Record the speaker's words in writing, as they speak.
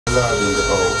Lord in the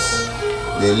house,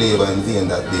 they labor in vain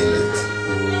that they lit.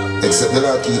 Except the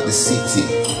Lord keep the city,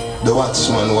 the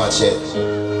watchman watch it.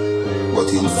 But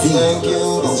in vain, thank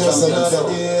you, it's just another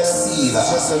day. See that?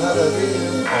 Just another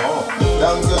day. Oh.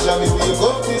 Thank you, Jamie, wake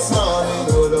up this morning.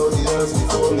 Roll out the earth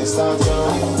before me start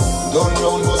yawning. Don't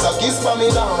round was a kiss for me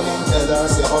darling. Tell her,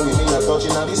 say, honey, me not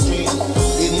touching on the street.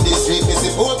 In the street, me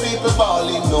see poor people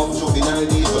falling. No juvenile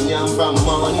deep on yam from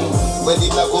morning. Where the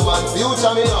black woman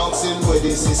future me asking, where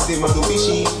the system a do be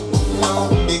sheep. Now,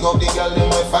 big up the girl, them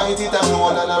we fight it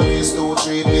alone. And a race 2,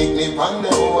 3, picnic on the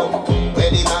own.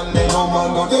 Where the man, they no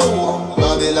man go their home.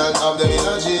 Babylon have them in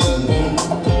a jail.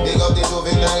 Big up the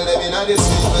juvenile, them in a the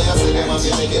street. Where you see them and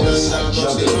they make it and not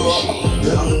touch the road.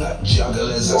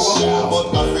 Jugglaz a sound.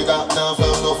 But Africa now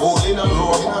found no fool in a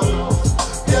road.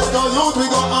 Yes, no youth we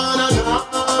go on and on.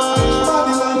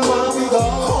 Babylon where we go.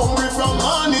 Hungry from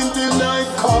morning till night.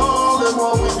 Call them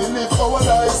what we believe for what I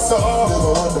saw. Them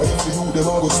I wonder if the youth them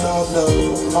a go stop now.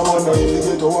 I wonder if the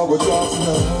ghetto a go drop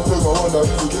now. Them I wonder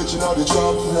if we catching out the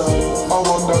trap now. I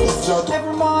wonder if Jato.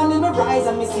 Every morning I rise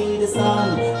and me see the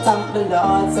sun. Thank the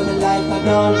Lord so the life I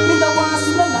done. Me no want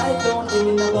see the light don't give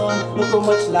me no gun. Look how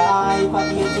much life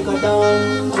I hate to go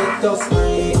down. Let us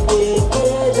pray,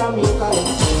 Jamaica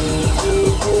let's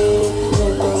pray,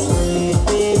 let us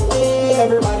pray,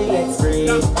 everybody let's pray,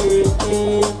 let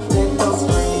us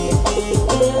pray,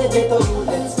 get on you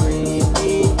let's pray,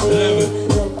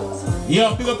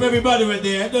 yeah, pick up everybody right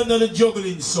there. I don't know the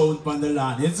juggling sound on the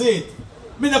land, is it?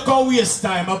 Me not come waste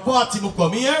time, a party will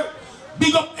come here.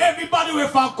 Big up everybody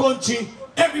with our country,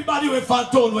 everybody with our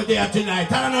town with there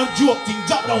tonight. I don't know joke thing,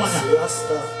 drop that one.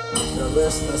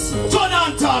 Turn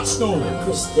on touch now.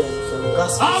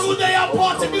 How would they have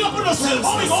party? Big up on yourselves.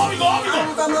 How we go, how we go, how we go?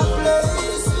 From a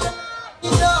place,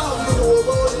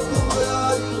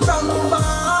 from the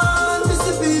man, we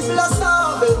see people are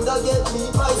starving, they get me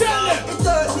by time. It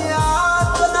hurt me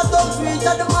hard when I don't reach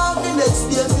at the mountain, next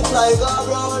day it like a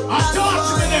round. I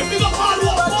touch me there, big up all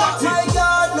your party. My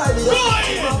God, my dear. Go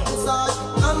ahead.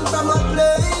 I'm from a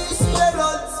place where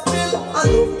blood spill,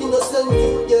 and no innocent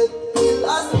you get killed.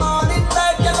 As morning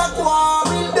light, get a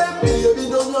quarrel, them baby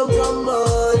don't run from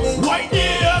morning. Right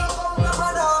there.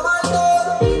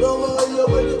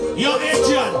 Yo,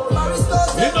 Adrian,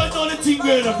 you don't know the thing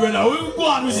going on, brother. We will go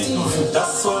on with it now.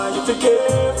 That's why you be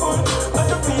careful of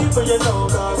the people you know,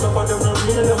 cause some of them don't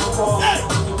really know before.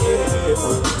 Be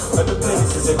careful of the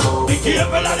places you go. Be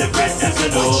careful of the friends you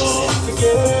know. Be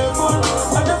careful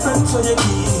of the friends when you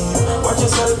keep. Watch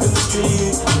yourself in the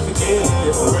street. Be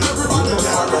careful. When everybody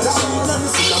down, let me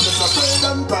see them as a friend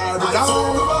and party.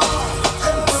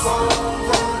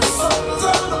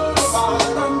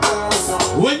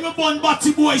 When you born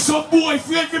batty boy, so boy, if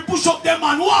you push up them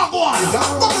and walk on.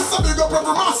 But it's a big up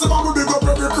every massive and we big up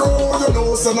every crew. You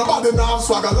know, so nobody now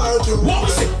swagger like you. What we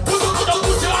say? Put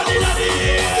your hand in the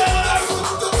air.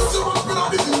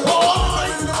 Oh,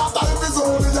 If it's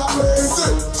only your place,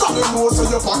 so they know so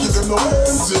your pocket them no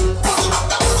empty.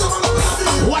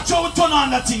 watch out, turn on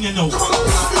that thing, you know.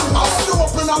 I want you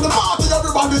up in on the party,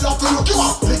 everybody have to look you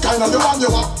up. The kind of the one you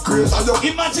want, great and you.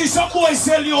 Imagine some boys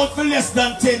sell you out for less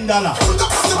than $10.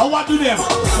 And what do them?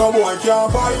 No boy can't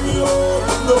buy me out.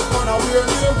 No man a wear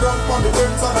name brand from the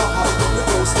Benz and a high. The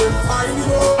toast them find me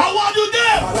out. And what do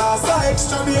them? My last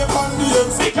extra day from the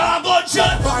MC. Because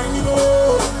gunshot. Find me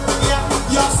out.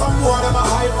 Yeah, some more them a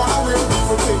hype and a weird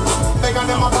people things. Begging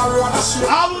them a borrow and a shit.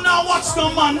 I will not watch no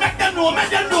man. Make them know,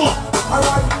 make them know.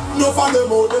 Alright, no for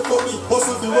them out there for me.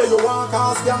 Hustle the way you want,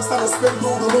 cause gangsta no spend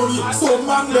all the money. So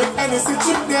man let anything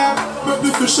chip them. Make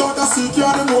the fish out a sea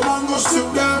can and no man go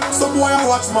shoot them. Some boy I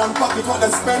watch man pocket what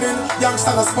they spending.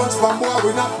 Gangsta no sponge from boy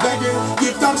we not begging.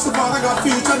 Give thanks to Father God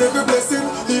for each and every blessing.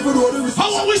 Even though the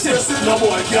how are we say? No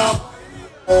boy can't.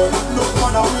 No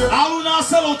man a wear. I will not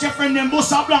sell out your friend them.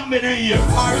 Bust a black men in here.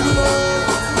 I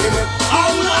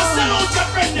will not sell out your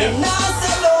friend them. Now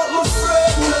sell out my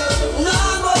friend.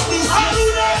 Now but this I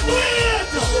will not do it.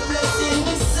 blessing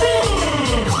me say.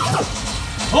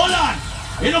 Hold on.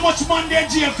 You know much man there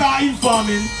jail car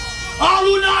informing. I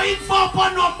will not inform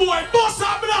on no boy. Bust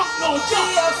a black now.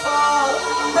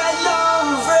 Right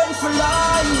now, friend for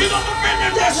life. You know my friend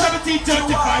them there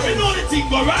 1735. You know the thing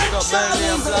go right.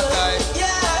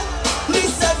 Yeah,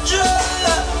 Mr.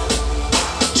 Jugglaz.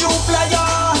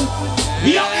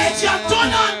 Your age and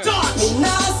turn and touch.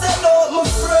 Now sell out my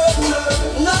friend.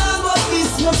 Now but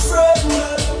this my friend.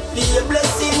 Be a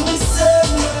blessing me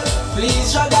send.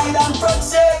 Please your guide and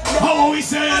protect me. How are we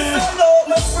say? Sell out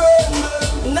my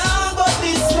friend. Now but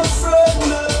this my friend.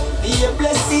 Be a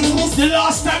blessing me The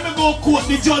last time I go court,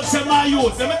 the judge said my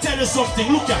youth. Let me tell you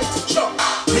something. Look at it.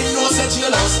 Me know say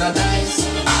jealous not nice.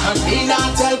 And me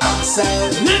not tell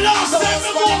myself. The last time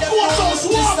we go courthouse,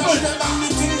 what happened?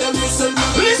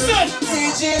 Listen.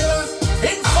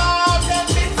 Inform them,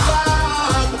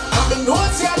 inform. I'm the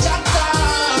notes here, Janta.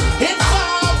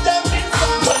 Inform them,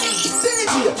 inform.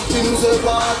 DJ, things are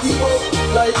party up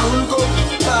like Ulco.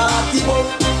 Party up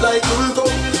like Ulco.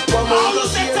 All you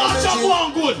say touch up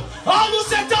one good. All you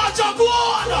say touch up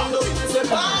one. It's a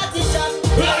party shot.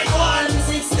 Like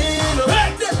 116. Hey.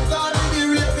 Them gonna be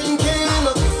raving king.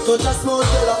 Touch a small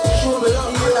fella, show me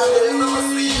love.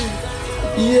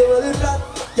 Yeah, well, it's flat.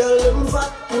 Tell them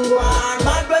fat. One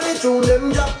bad belly through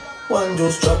them job. One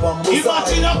just drop and bust.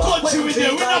 Imagine a country with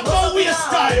them. We not go waste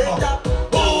time.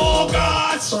 Oh,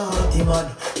 God. Party man.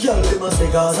 Y'all them a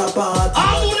say cause a party. I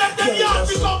will let them yard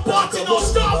become party. No,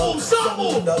 stop move, stop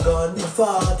move. Gone the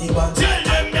party man. Tell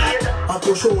them that. I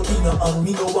go show thing and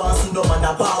me no want see no man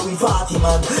a bar with party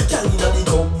man. Can you not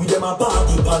come with them a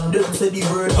party pan? Them say the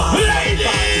word party.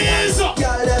 Ladies!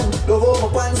 Girl them love how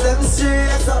my pants them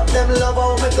straight up. Them love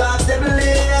how my clocks them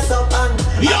lace up and.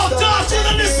 Yo, touch it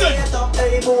and listen.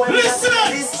 Listen.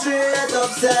 Straight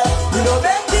up say, you know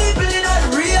bad people in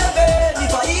that real bed. If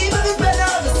I even be better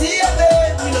I'm a see a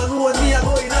bed. We don't know me a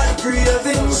going on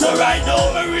craving. So right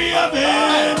now, Maria,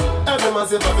 man. Every man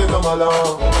say if you come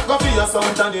along, go for your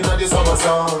suntan in the summer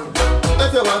sun.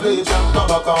 If you want to come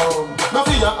back home, go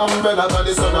for your umbrella 'cause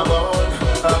the sun a burn.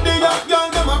 The young girl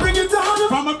them a bring it down.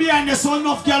 From a behind the sun,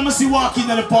 enough girl must see walking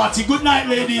at the party. Good night,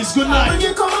 ladies. Good night.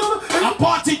 Bring it come. A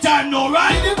party time now,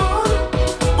 right?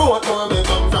 But where me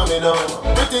come from, you know.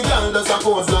 Pretty girl does a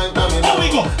pose like them, you know. Here we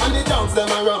go. And the dance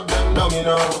them a rub them down, you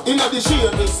know. Inna the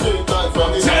shade with straight right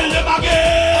from you. Tell them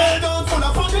again. Don't full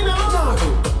of fun, you know.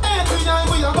 Every night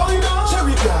we are going on.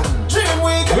 Cherry plan, dream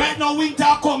week. Right now,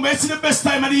 winter come. It's the best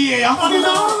time of the year. You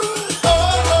know.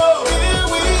 Oh, here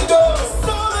we go.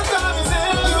 Summertime is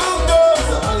here, you know. It's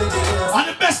a holiday. And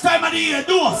the best time of the year,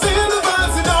 do it. Feel the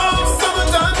vibes, you know.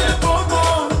 Summertime in the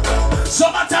football.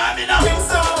 Summertime, you know. King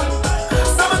sound.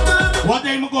 One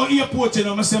day I go airport, you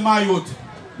know, I say, my youth,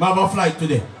 I have a flight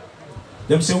today.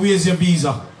 Them say, where's your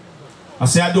visa? I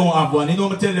say, I don't have one. You know,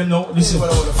 I tell them, no, listen.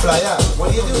 What do you do?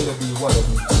 What do you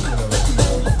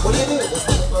do?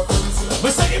 I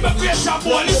say, immigration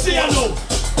boy, listen, you know.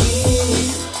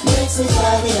 Makes me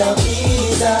fly without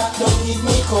visa. Don't give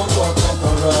me coke or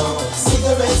pepperoni.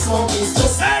 Cigarette smoke is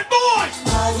just. Hey, boy!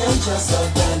 I am just a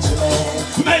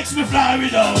Benjamin. Makes me fly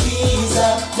without visa.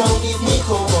 Don't give me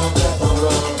coke or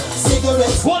pepperoni.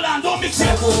 Cigarettes. Hold on, don't mix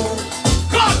it.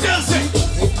 Cartel say.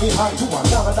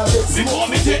 Before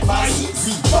me take my seats.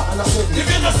 If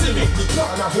you don't see me.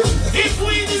 If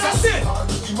weed is a sin.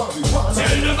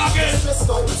 Tell them again.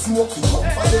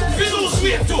 If you lose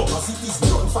weight too.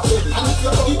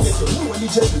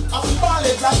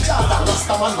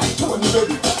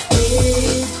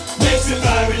 Makes me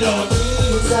fly without.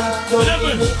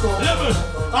 Level.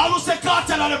 I will say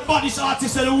Cartel are the baddest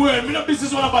artists in the world. Me no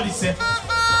business what nobody say.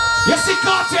 You see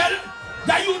Cartel?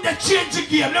 That you they change the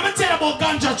game. Let me tell you about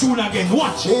Ganja Tune again.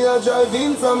 Watch. Me a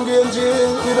driving from Green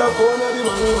Jail with a phone of the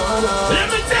marijuana. Let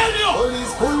me tell you. Police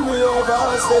pull me over,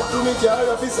 step to me car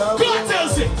officer. Cartel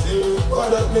say. What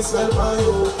that me smell my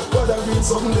hoe? What that mean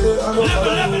someday?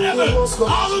 Level.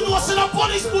 All who know say the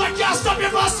police boy can't stop you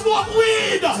from smoke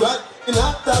weed. What in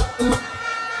a top?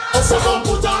 So come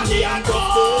put on the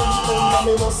handgun.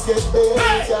 Me must get paid.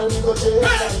 Tell me go jail.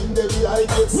 In the I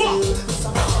get still.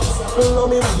 Love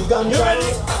me with the ganja. You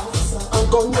ready? And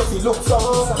gun if you look for.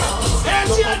 Hey,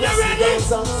 you ready?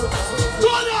 Turn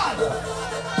on.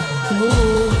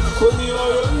 When you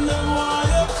are on them, why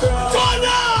you cry? Turn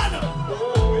on.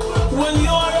 When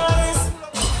you are eyes.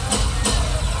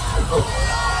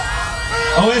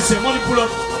 Oh, yes, money pull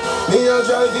up. Me a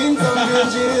driving from Green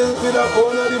Jail with a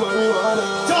phone of the marijuana.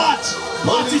 Touch.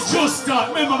 Party just start.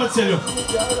 Remember me tell you.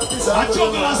 I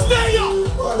Jugglaz, stay up.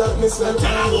 Tell them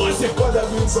what I say. What that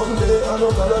means someday I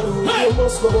know gonna do. Hey. You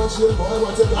must go and chill, boy.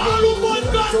 Whatever. All who want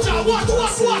ganja, watch.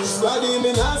 Daddy,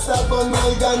 me not stop on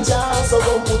my ganja. So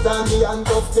come put on the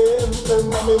handcuff them.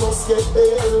 Remember me must get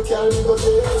bail. Carry me go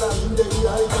jail and in the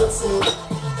I get sick.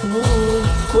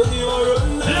 When you are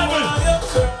on the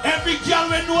Every girl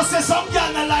when know say some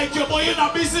girl not like you, but you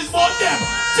not business about them.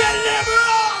 Tell them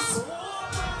us.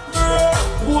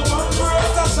 woman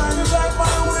break, I shine it like my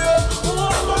way.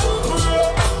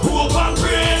 Woman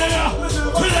break,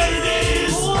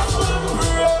 ladies.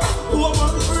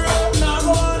 Woman break, now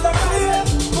go on the clear.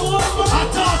 I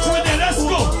touch with it. Let's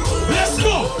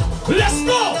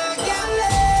go.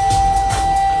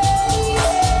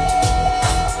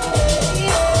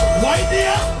 Right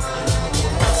there.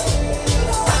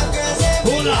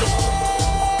 Hold on.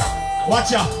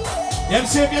 Watch out. Them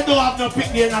say if you don't have no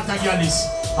pick, they're not a Jugglaz.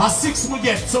 A 6 we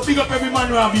get, so big up every man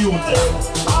who have you.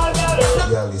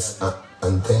 Jugglaz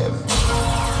and them.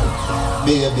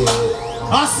 Baby.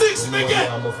 A 6 we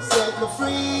get. Set me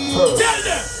free. Tell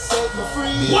them. Set me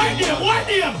free. Why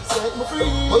them? Set me free.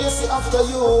 Oh, you see after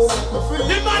you. Set me free.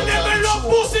 The man never love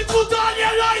pussy, put on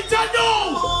your lighter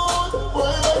now.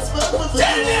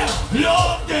 Tell them.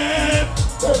 Love them.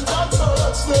 Tell that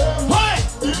touch them. Why?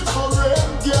 Different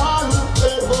girl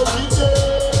every day.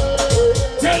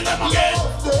 Tell them again.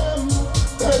 Love them.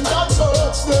 Tell that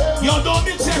touch them. Yo, don't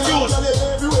be serious.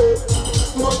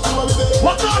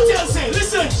 What cartel say?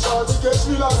 Listen. Shawty catch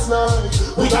me last night.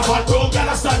 We got one broke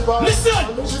understand. Listen.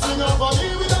 She sing out for me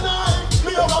with a knife.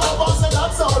 Me have a pop and say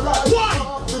that's alright. Why?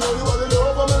 You know you are the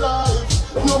love of my life.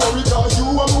 No worry cause you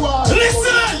are my wife.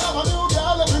 Listen. I have a new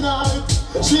girl every night.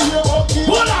 She here walking.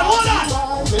 Hold on.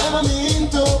 Never mean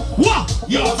to. What?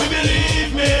 You have to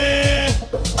believe me.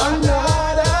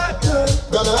 Another girl.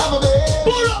 Gonna have a baby.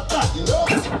 Pull up that. You know.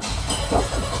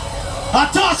 A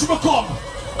touch me come.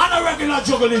 And a regular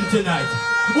juggling tonight.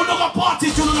 We don't got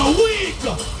party till in a week.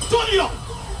 Turn it up.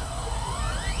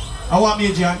 I want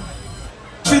me, John.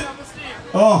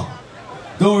 Oh,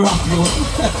 don't rock you.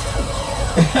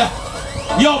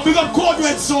 Yo, big up Code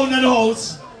Red Sound in the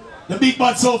house. The big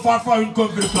bad so far foreign come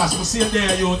for the class. We see you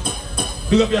there, youth.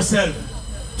 Big up yourself.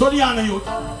 Turn it on, youth.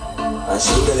 And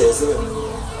she tell you, see,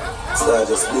 start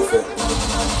just different.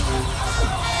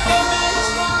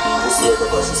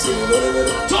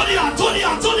 Turn it on.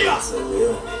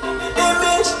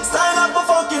 Image, sign up for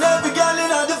fucking every girl in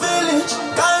the village.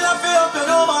 Kind of feel up, you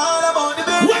know my all about the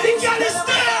village. Where the girl is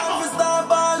there? Star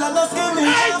ball and no skimming.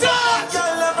 Hey, touch!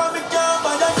 Girl left from the camp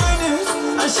by the finish.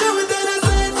 And she will tell the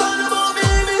same son about the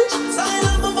image. Sign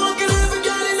up for fucking every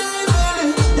girl in the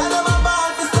village. You know my ball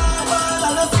for star ball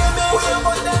and no skimming. We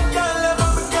about them girl left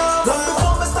from the camp. Long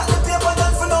before me start the paper,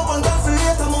 dance for now and dance for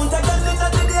later. Mount a girl in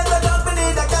the data, don't be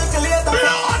need a calculator.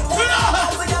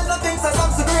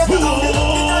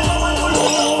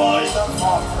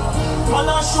 Man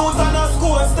a shoot and a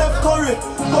score, Steph Curry.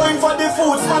 Going for the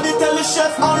food, somebody tell the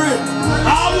chef hurry.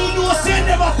 I will know say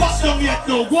never pass them yet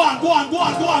no. Go on.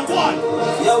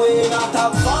 Yeah, we not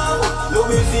have fun.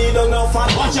 Louis V don't know fun.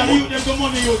 Watch out, you them the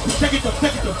money you. Take it up.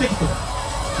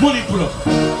 Money pull up.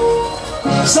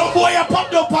 Some boy a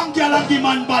popped up and girl and give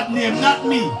man bad name, not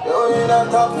me. Yeah, we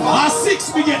not have fun. A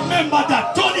 6 we get, remember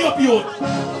that. Turn it up, you.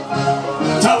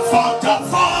 Top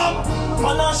farm.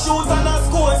 Man a shoot and a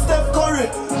score, Steph Curry.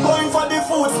 Going for the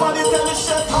food, somebody tell the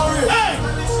chef hurry. Hey!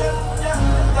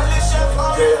 Tell the chef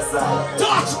hurry. Yes, sir.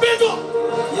 Touch, big up!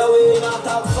 Yeah, we not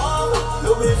have fun.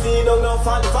 Louis V don't know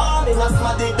fun farm. In a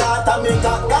smarty data make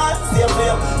a gun. Same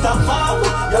flame, top farm.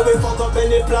 Yeah, we fuck up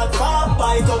any platform.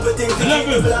 Buy a couple things to keep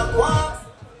the black ones.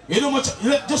 You know much,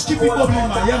 just keep it bubbling,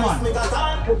 man. Yeah, man.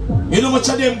 You know much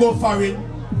of them go foreign.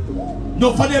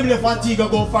 No for them left Antigua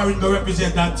go foreign go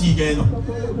represent Antigua, you know.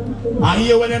 And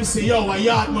here when them say, yo, what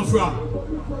yard me from?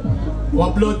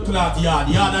 What blood clot yard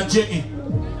of Jetty.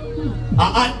 And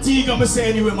Antigua me say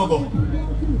anywhere me go.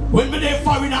 When me there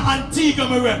foreign Antigua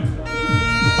me rep.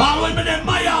 And when me there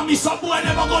Miami, some boy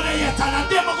never go there yet. And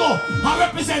them me go and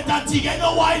represent Antigua. You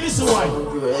know why? Listen why.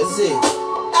 Listen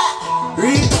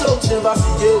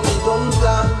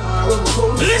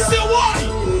why?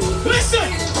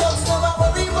 Listen.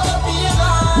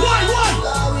 Why?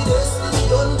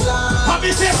 Have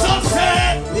you said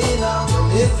something? Me now,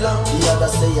 live long. The other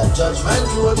say a judgment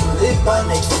road. Live by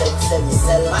next step, let me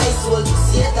sell my soul to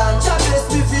Satan. Jugglaz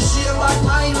me for shame, bad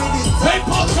mind with it. Hey,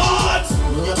 Popcorn!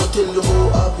 Me never tell you how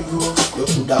happy you. You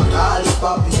coulda call it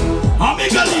papi you. I'm a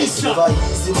Galista. Never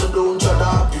easy, me don't try to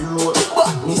happy road.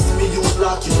 But miss me, you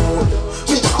black you road.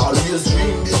 Me always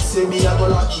dream this, say me I go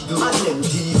lucky do. And them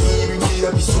TV bring the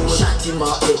episode. Shot in my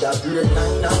head, a grade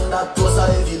 9 and that was a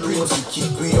heavy load. To keep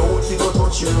me out, we go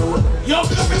touch your road. Yo,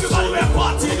 everybody we're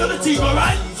partying on the team,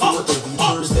 alright?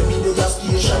 Them in the gas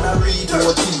station a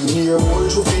report. Near old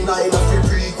juvenile a free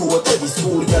pre-coat. Every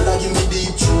school girl a give me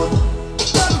deep throat.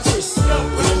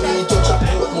 When me touch a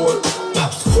port more.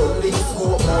 Pops calling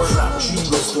scope more. 3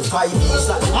 years to 5 years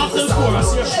at the after the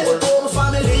chorus, yeah. home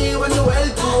family when you well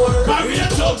poor. Carry the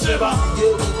dogs ever.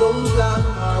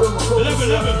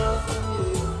 Level.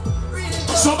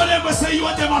 Some of them will say you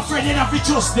and them are friends, you have to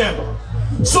trust them.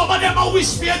 Some of them will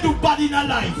wish for you do bad in a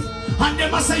life. And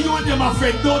them will say you and them are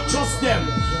friends, don't trust them.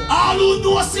 All who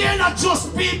know say you're not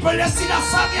just people, you see that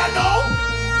song you know?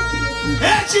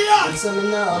 Hey, Gian! So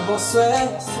me now boss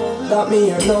swear that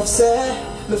me enough say.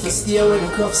 Me for stay with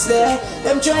the cuffs there.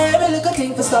 Them try every little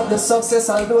thing to stop the success.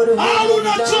 Although the I do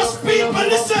not trust people,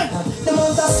 listen. The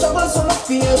amount of struggles on my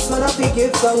face, man, I pick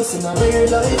it thanks in a real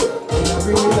life. In a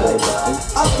real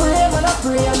life. I pray, man, I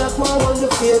pray, and I come on the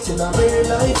faith in a real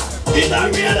life. In a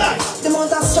real life. The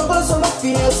amount of struggles on my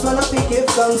face, man, I pick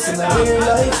it thanks in a real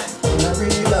life. In a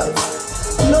real life.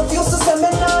 Love used to send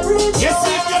me not rich. You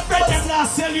see if your friend them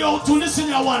not sell you out to listen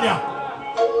to one ya.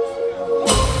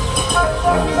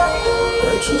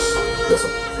 Righteous. Yes,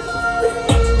 sir.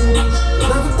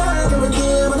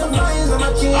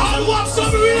 I want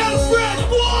some real friend,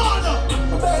 one.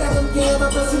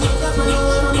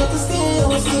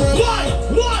 Why?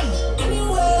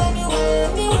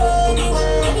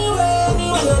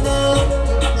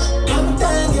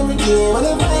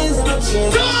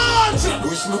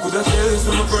 Wish me could have said this,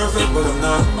 I'm perfect, but I'm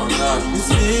not. This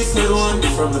me said one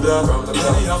from the dark.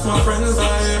 Many of my friends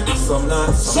are here, some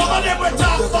not. Some of them will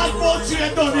talk bad about you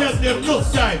and don't hear them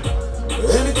enough time.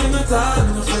 Anything I thought,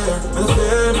 me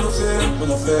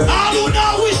no fair. I do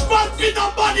not wish bad for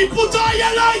nobody, put on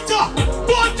your lighter.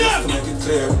 Put them. Make it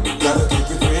clear, gotta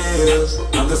keep it real.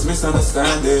 I'm just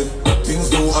misunderstanding. Things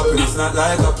do happen, it's not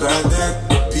like I planned it.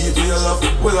 People you love,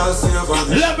 well I'll see you on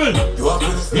Level.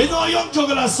 You know young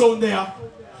Jugglaz sound there.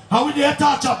 How we there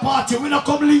touch a party, we not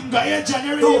come linger here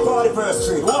January. 241st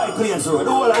Street, White Plains Road,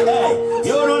 all like hey.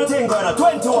 You know the thing going on,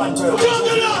 21 turn.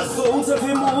 Jugglaz! Sounds if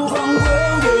you move and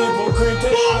well, we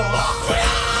hypocrite.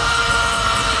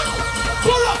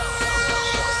 Hold up!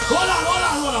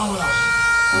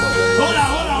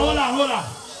 Hold on.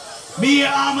 Me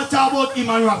and I'm talk about him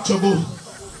and Rapture go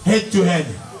head to head.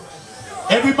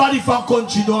 Everybody from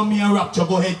country know me and Rapture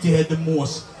go head to head the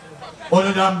most.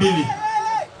 Other than Billy.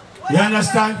 You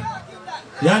understand?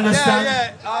 You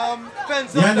understand?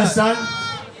 You understand?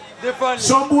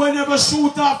 Some boy never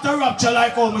shoot after Rapture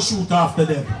like how me shoot after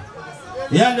them.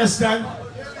 You understand?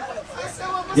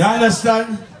 You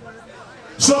understand?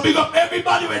 So big up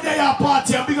everybody when they are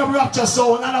party and big up Rapture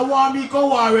sound and I want me go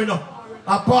war you know.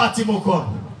 A party mo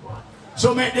come.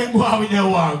 So make them go out with their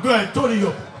war. Go ahead, turn it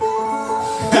up.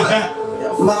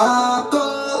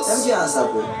 Marcos, them can't stop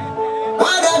it.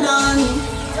 What I done?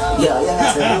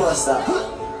 Yeah, say you stop.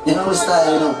 You know the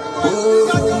style, you know.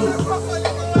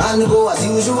 And go as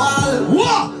usual.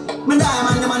 What? Me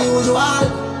diamond them unusual.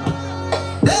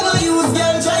 Them a use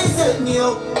girl try set me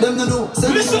up. Them no do.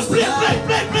 Listen, play.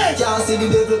 Can't see the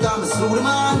devil come slew the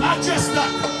man. I just that.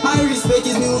 My respect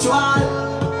is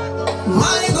mutual.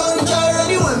 My gun carry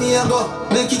anywhere me a go.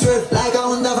 Make it rip like a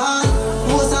Honda van.